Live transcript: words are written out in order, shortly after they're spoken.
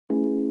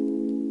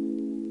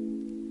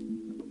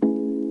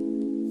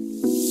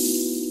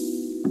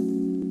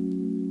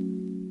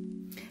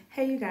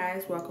Hey you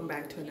guys, welcome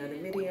back to another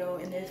video.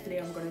 In this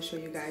video I'm going to show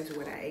you guys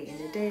what I ate in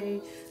the day: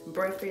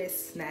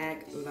 breakfast,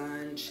 snack,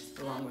 lunch,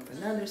 along with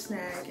another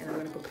snack. And I'm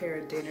going to prepare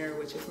a dinner,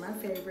 which is my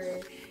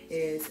favorite,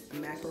 is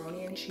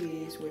macaroni and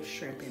cheese with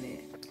shrimp in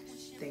it.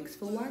 Thanks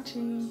for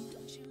watching.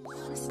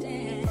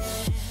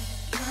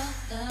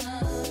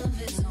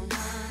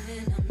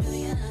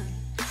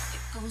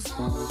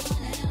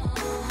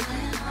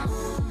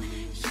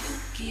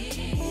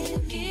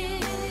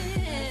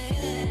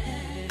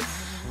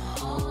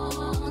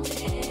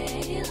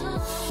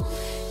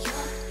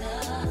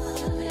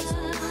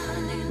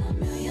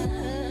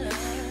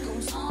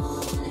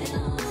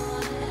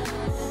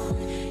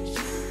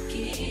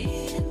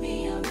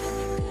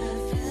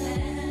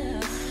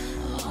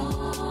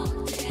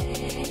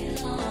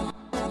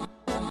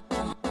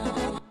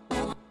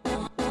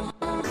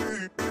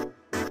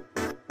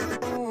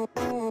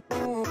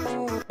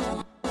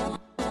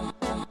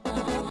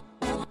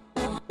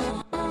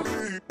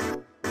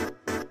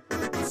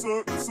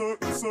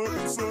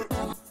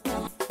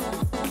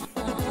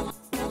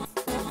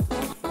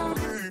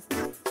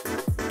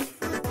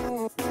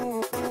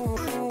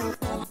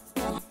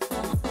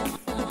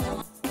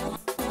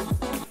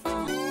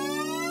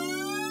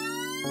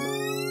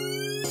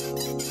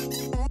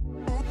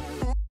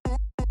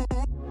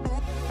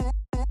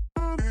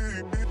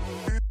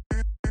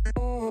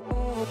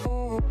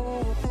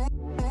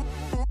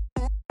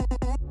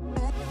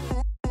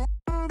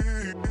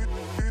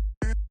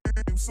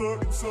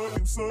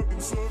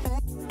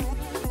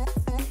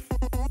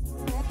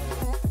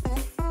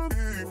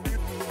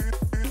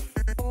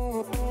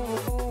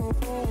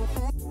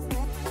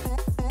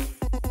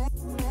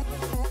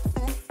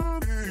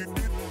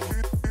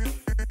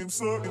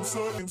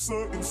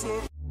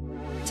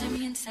 Turn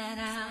me inside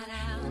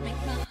out,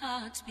 make my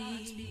heart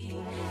beat.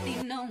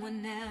 Need no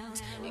one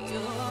else,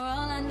 you're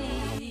all I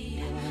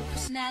need.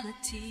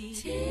 Personality,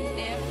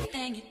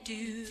 everything you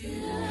do,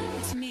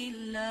 it's me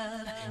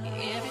love,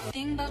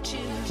 everything about you.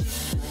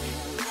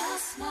 Your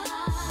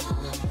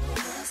smile,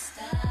 your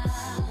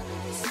style,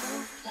 so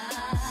fly,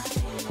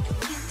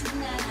 can't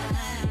deny.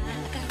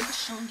 I got a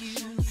crush on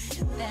you,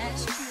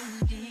 that's true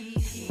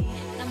indeed.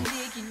 I'm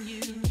digging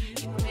you,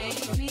 you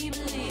make me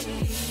believe.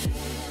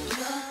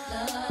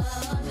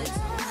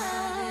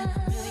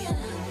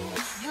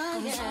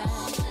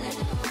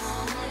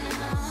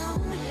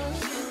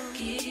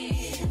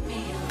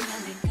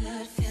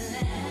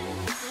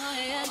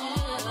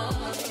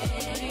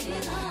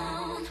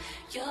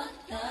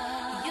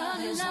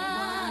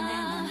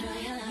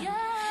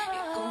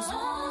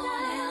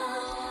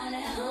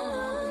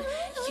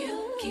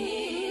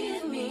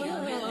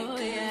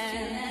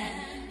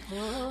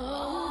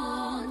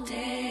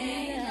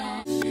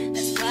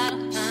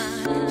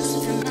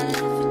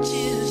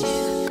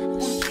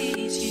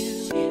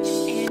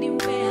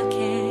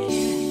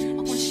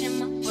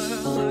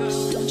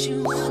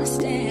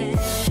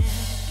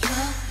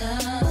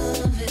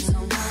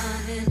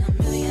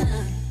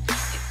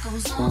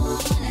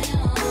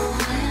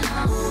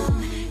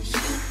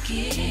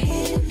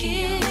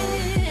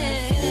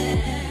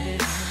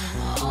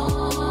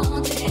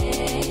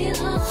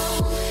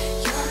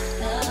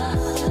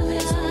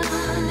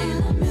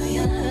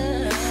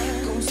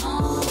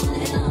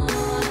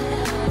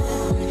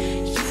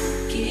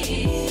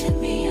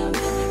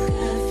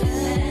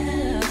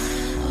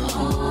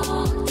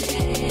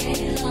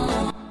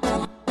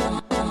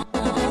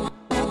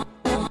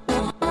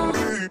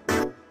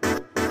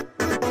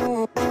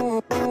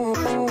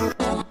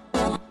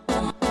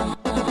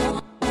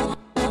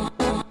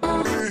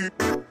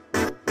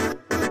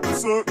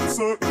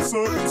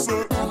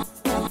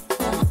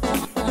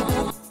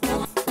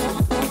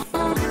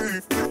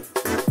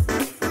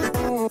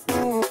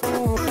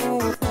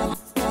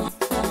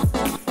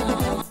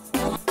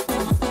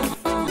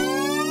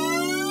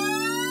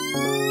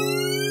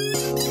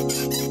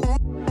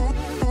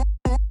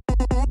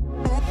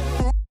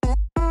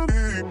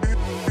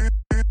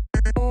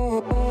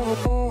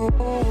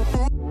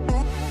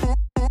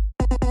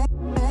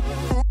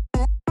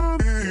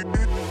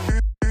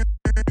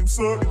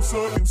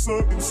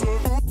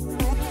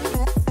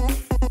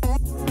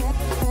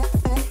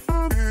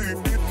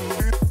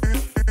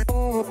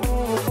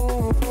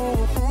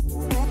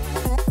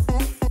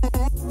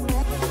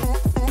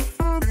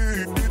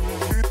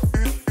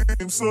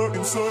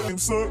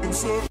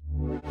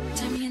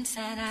 Turn me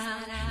inside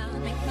out,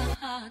 make my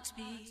heart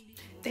beat.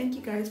 Thank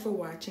you guys for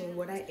watching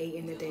what I ate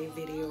in the day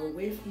video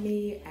with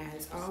me.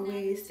 As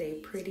always, stay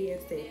pretty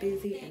and stay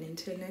busy, and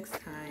until next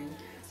time,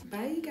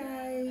 bye you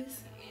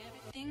guys.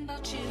 Everything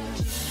about you,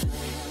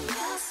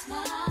 your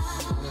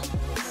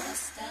smile.